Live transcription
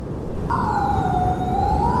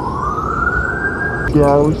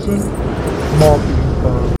Garrison Marketing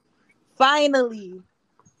Firm. Finally,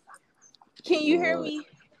 can you hear What? me?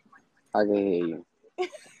 I can hear you.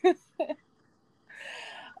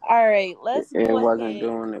 All right, It, let's it go wasn't ahead.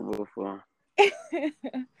 doing it before.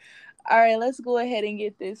 All right, let's go ahead and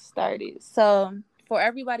get this started. So, for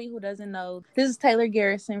everybody who doesn't know, this is Taylor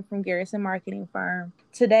Garrison from Garrison Marketing Firm.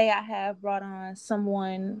 Today, I have brought on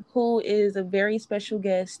someone who is a very special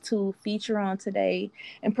guest to feature on today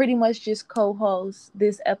and pretty much just co host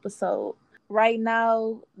this episode. Right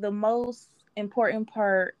now, the most important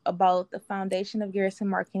part about the foundation of Garrison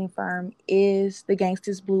Marketing Firm is the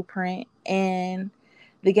Gangsters Blueprint. And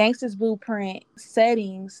the Gangsters Blueprint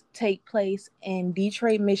settings take place in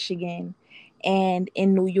Detroit, Michigan, and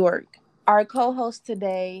in New York. Our co host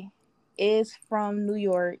today is from New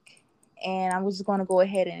York, and I'm just going to go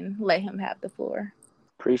ahead and let him have the floor.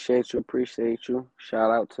 Appreciate you. Appreciate you.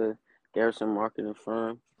 Shout out to Garrison Marketing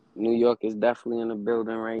Firm. New York is definitely in the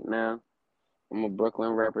building right now. I'm a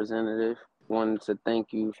Brooklyn representative. Wanted to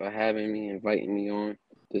thank you for having me, inviting me on.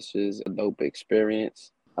 This is a dope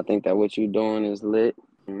experience. I think that what you're doing is lit.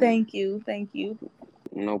 Thank you. Thank you.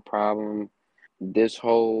 No problem. This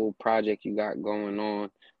whole project you got going on,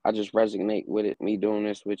 I just resonate with it. Me doing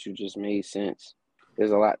this with you just made sense.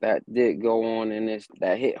 There's a lot that did go on in this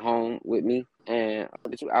that hit home with me, and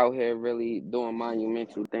you out here really doing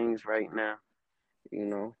monumental things right now, you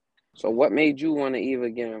know. So, what made you want to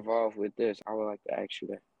even get involved with this? I would like to ask you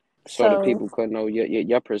that, so the So, people could know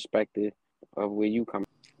your perspective of where you come.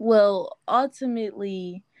 well,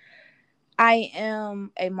 ultimately, I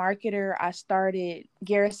am a marketer. I started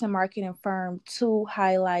Garrison Marketing Firm to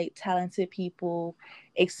highlight talented people,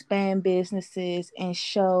 expand businesses, and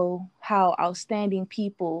show how outstanding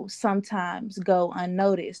people sometimes go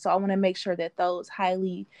unnoticed. So I want to make sure that those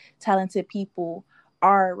highly talented people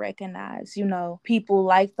are recognized. You know, people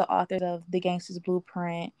like the authors of The Gangster's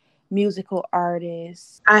Blueprint, musical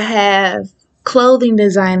artists. I have clothing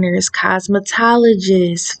designers,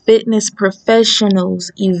 cosmetologists, fitness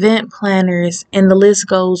professionals, event planners, and the list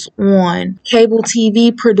goes on. Cable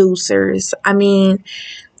TV producers. I mean,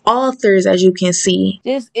 authors, as you can see.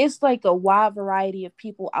 It's like a wide variety of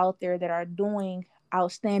people out there that are doing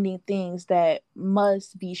outstanding things that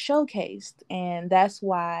must be showcased. And that's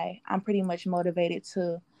why I'm pretty much motivated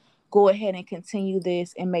to go ahead and continue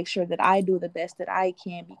this and make sure that I do the best that I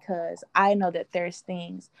can, because I know that there's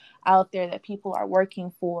things out there that people are working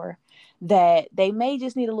for that they may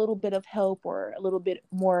just need a little bit of help or a little bit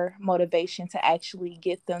more motivation to actually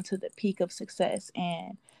get them to the peak of success.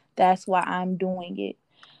 And that's why I'm doing it.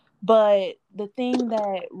 But the thing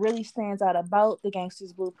that really stands out about The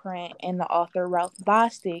Gangster's Blueprint and the author Ralph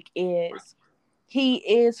Bostic is he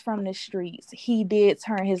is from the streets. He did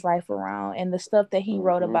turn his life around, and the stuff that he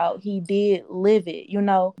wrote Mm-hmm. about, he did live it, you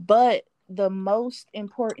know. But the most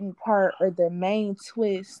important part, or the main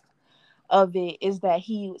twist of it, is that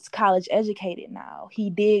he's college educated now. He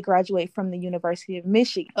did graduate from the University of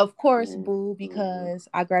Michigan. Of course, boo, Mm-hmm. because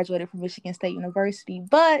I graduated from Michigan State University,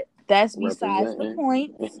 but that's besides the Representing,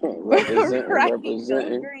 point. Right, go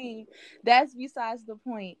representing. green. That's besides the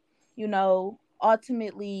point. You know,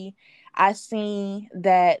 ultimately, I seen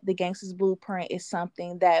that the Gangster's Blueprint is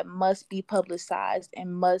something that must be publicized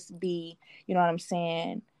and must be, you know what I'm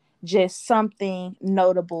saying, just something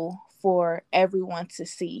notable for everyone to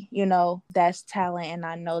see. You know, that's talent, and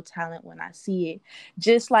I know talent when I see it.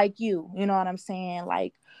 Just like you know what I'm saying?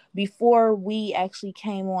 Like, before we actually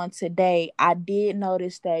came on today, I did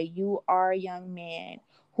notice that you are a young man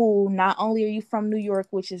who, not only are you from New York,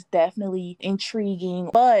 which is definitely intriguing,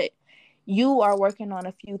 but you are working on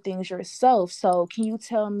a few things yourself. So can you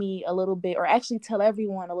tell me a little bit, or actually tell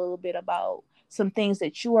everyone a little bit about some things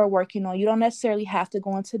that you are working on? You don't necessarily have to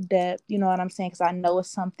go into depth, you know what I'm saying? Because I know it's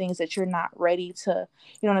some things that you're not ready to,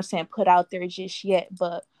 you know what I'm saying, put out there just yet.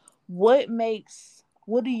 But what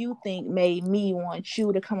do you think made me want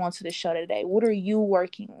you to come onto the show today? What are you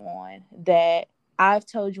working on that I've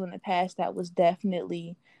told you in the past that was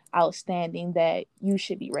definitely outstanding that you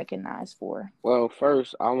should be recognized for? Well,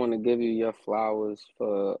 first, I want to give you your flowers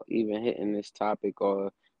for even hitting this topic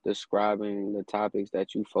or describing the topics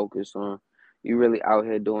that you focus on. You really out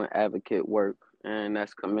here doing advocate work, and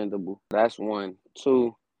that's commendable. That's one.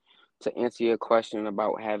 Two, to answer your question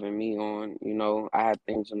about having me on, I have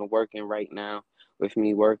things in the working right now with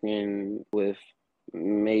me working with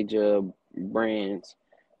major brands.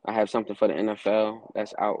 I have something for the NFL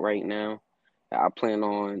that's out right now. I plan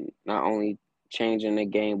on not only changing the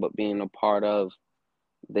game, but being a part of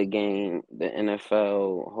the game, the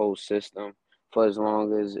NFL whole system for as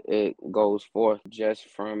long as it goes forth, just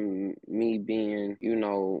from me being,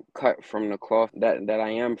 cut from the cloth that I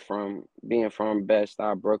am from, being from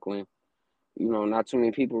Bed-Stuy, Brooklyn. Not too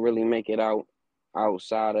many people really make it out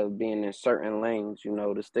outside of being in certain lanes, the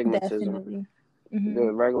stigmatism, Definitely.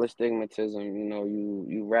 the regular stigmatism,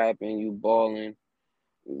 you rapping, you balling.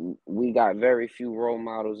 We got very few role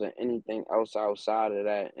models or anything else outside of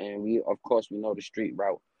that. And of course, we know the street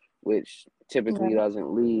route, which typically Right.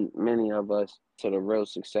 doesn't lead many of us to the real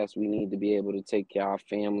success we need to be able to take care of our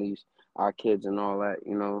families, our kids, and all that,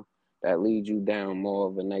 that leads you down more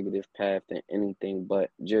of a negative path than anything. But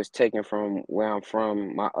just taking from where I'm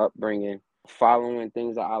from, my upbringing, following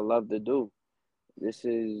things that I love to do. This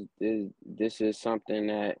is something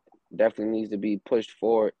that definitely needs to be pushed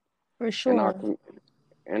forward For in our sure.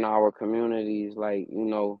 in our communities. Like,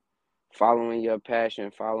 following your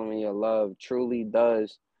passion, following your love truly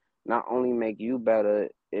does not only make you better,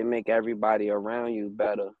 it make everybody around you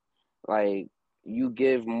better. Like, you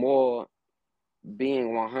give more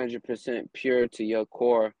being 100% pure to your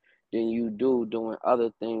core than you do doing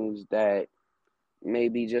other things that may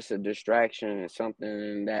be just a distraction,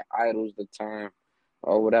 something that idles the time,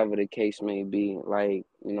 or whatever the case may be. Like,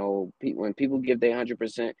 when people give their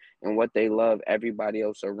 100% and what they love, everybody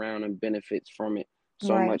else around them benefits from it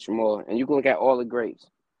so Right. much more. And you can look at all the greats: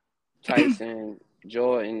 Tyson,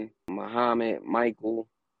 Jordan, Muhammad, Michael.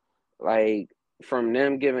 Like, from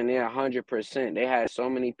them giving their 100%, they had so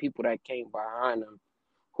many people that came behind them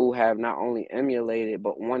who have not only emulated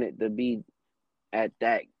but wanted to be at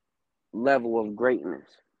that level of greatness.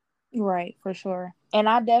 Right, for sure. And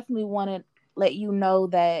I definitely want to let you know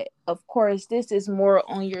that, of course, this is more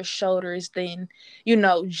on your shoulders than,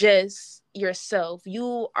 just yourself.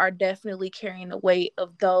 You are definitely carrying the weight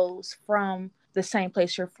of those from the same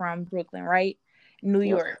place you're from, Brooklyn, right? New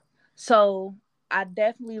Yep. York. So I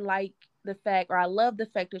definitely like the fact, or I love the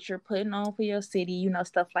fact that you're putting on for your city,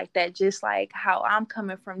 stuff like that. Just like how I'm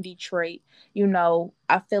coming from Detroit,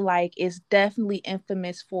 I feel like it's definitely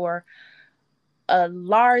infamous for a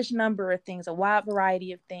large number of things, a wide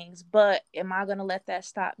variety of things. But am I going to let that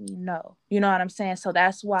stop me? No. You know what I'm saying? So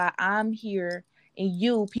that's why I'm here. And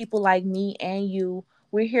you, people like me and you,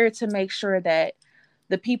 we're here to make sure that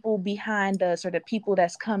the people behind us or the people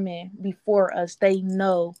that's coming before us, they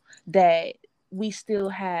know that we still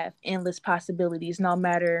have endless possibilities, no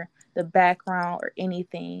matter the background or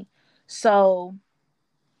anything. So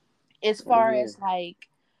as Oh, far yeah. as like,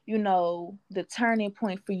 the turning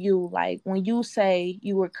point for you, like when you say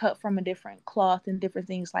you were cut from a different cloth and different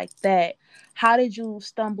things like that, how did you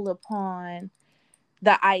stumble upon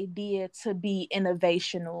the idea to be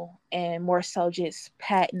innovational and more so just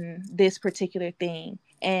patent this particular thing?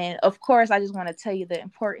 And of course, I just want to tell you the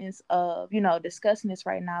importance of, discussing this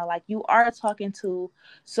right now. Like, you are talking to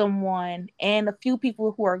someone and a few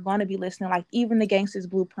people who are going to be listening, like even the Gangsters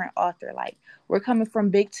Blueprint author. Like, we're coming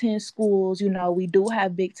from Big Ten schools, we do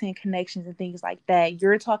have Big Ten connections and things like that.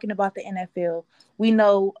 You're talking about the NFL. We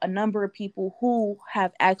know a number of people who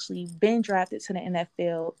have actually been drafted to the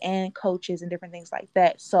NFL and coaches and different things like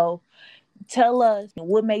that. So tell us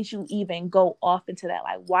what made you even go off into that.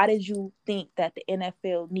 Like, why did you think that the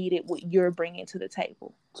NFL needed what you're bringing to the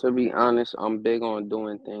table? To be honest, I'm big on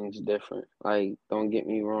doing things different. Like, don't get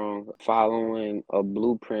me wrong, following a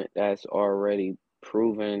blueprint that's already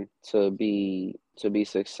proven to be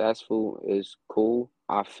successful is cool.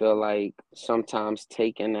 I feel like sometimes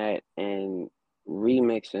taking that and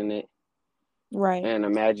remixing it Right, and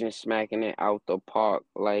imagine smacking it out the park.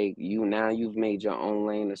 Like, you've made your own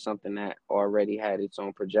lane of something that already had its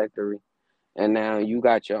own trajectory, and now you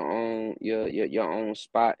got your own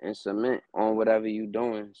spot and cement on whatever you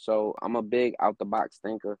doing. So I'm a big out the box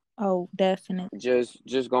thinker. oh, definitely.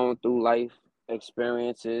 Just going through life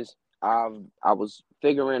experiences, I was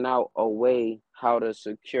figuring out a way how to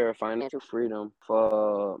secure financial freedom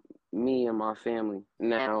for me and my family.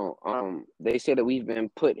 Now, they say that we've been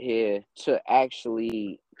put here to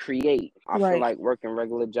actually create. I feel Right, like working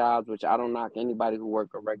regular jobs, which I don't knock anybody who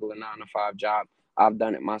work a regular 9 to 5 job. I've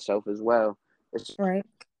done it myself as well. It's right,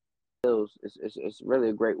 bills. It's really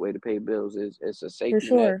a great way to pay bills. It's a for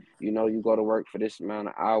safety net. sure. You go to work for this amount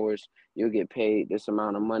of hours, you'll get paid this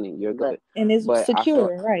amount of money. You're good. And it's But I feel,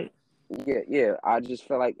 secure, right? yeah. I just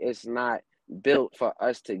feel like it's not built for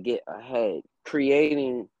us to get ahead.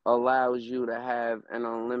 Creating allows you to have an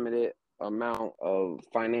unlimited amount of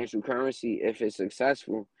financial currency if it's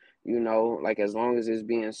successful. Like, as long as it's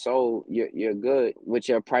being sold, you're good with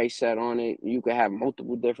your price set on it. You could have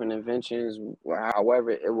multiple different inventions,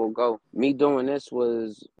 however it will go. Me doing this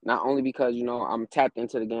was not only because I'm tapped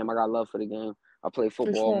into the game, I got love for the game, I played For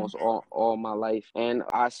football sure. almost all my life, and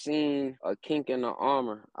I seen a kink in the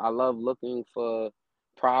armor. I love looking for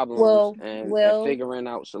problems Well, and well, figuring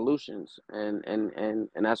out solutions, and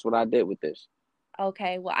that's what I did with this.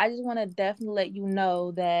 okay. Well, I just want to definitely let you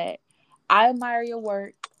know that I admire your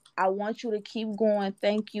work. I want you to keep going.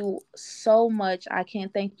 Thank you so much. I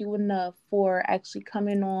can't thank you enough for actually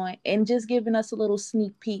coming on and just giving us a little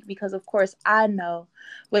sneak peek because, of course, I know,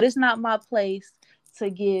 but it's not my place to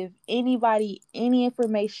give anybody any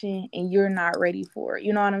information and you're not ready for it.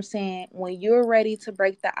 You know what I'm saying? When you're ready to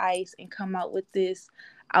break the ice and come out with this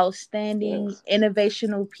outstanding, Yes,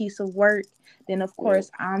 innovational piece of work, then of yes,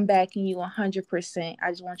 course I'm backing you 100%.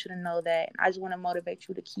 I just want you to know that. I just want to motivate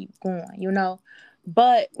you to keep going, you know.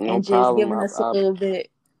 But no and just problem. giving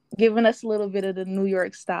us a little bit of the New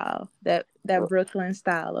York style, that Brooklyn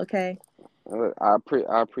style, okay?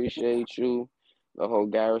 I appreciate you, the whole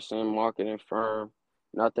Garrison marketing firm.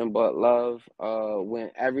 Nothing but love.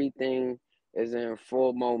 When everything is in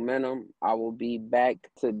full momentum, I will be back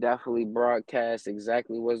to definitely broadcast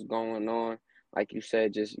exactly what's going on. Like you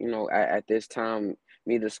said, just at this time,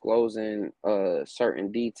 me disclosing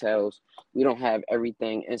certain details. We don't have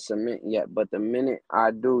everything in cement yet, but the minute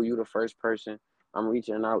I do, you the first person I'm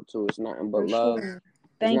reaching out to. It's nothing but For love. sure.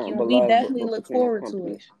 It's Thank nothing you. but We love definitely look between our forward to it.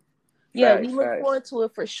 companies. Yeah, we Facts, look facts. forward to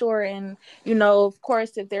it for sure. And, you know, of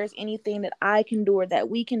course, if there's anything that I can do or that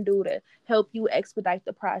we can do to help you expedite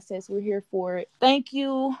the process, we're here for it. Thank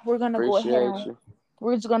you. Appreciate you.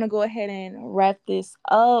 We're just gonna go ahead and wrap this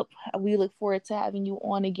up. We look forward to having you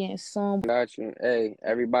on again soon. Got you. Hey,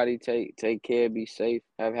 everybody take care, be safe,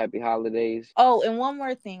 have happy holidays. Oh, and one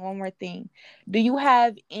more thing. Do you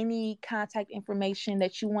have any contact information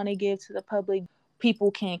that you want to give to the public? People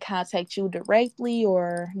can contact you directly,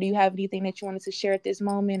 or do you have anything that you wanted to share at this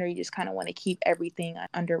moment, or you just kind of want to keep everything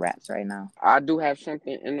under wraps right now? I do have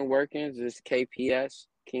something in the workings. It's KPS,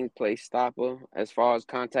 King Play Stopper. As far as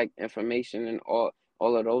contact information and all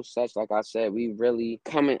of those such, like I said, we really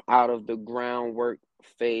coming out of the groundwork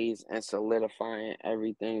phase and solidifying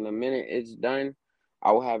everything. The minute it's done,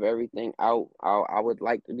 I will have everything out. I would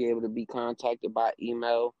like to be able to be contacted by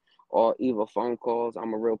email or either phone calls.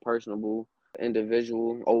 I'm a real personable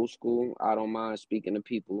individual, old school. I don't mind speaking to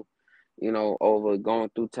people, over going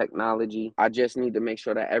through technology. I just need to make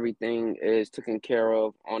sure that everything is taken care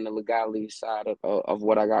of on the legality side of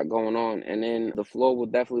what I got going on, and then the floor will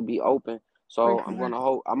definitely be open. For So sure.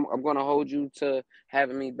 I'm gonna hold you to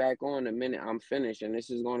having me back on the minute I'm finished, and this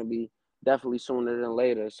is gonna be definitely sooner than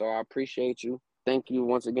later. So I appreciate you. Thank you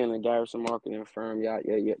once again, the Garrison Marketing Firm. No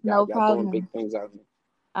Y'all doing big problem. things out here.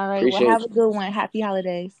 All right. Well, have Appreciate a you. good one. Happy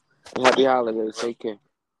holidays. Happy holidays. Take care.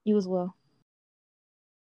 You as well.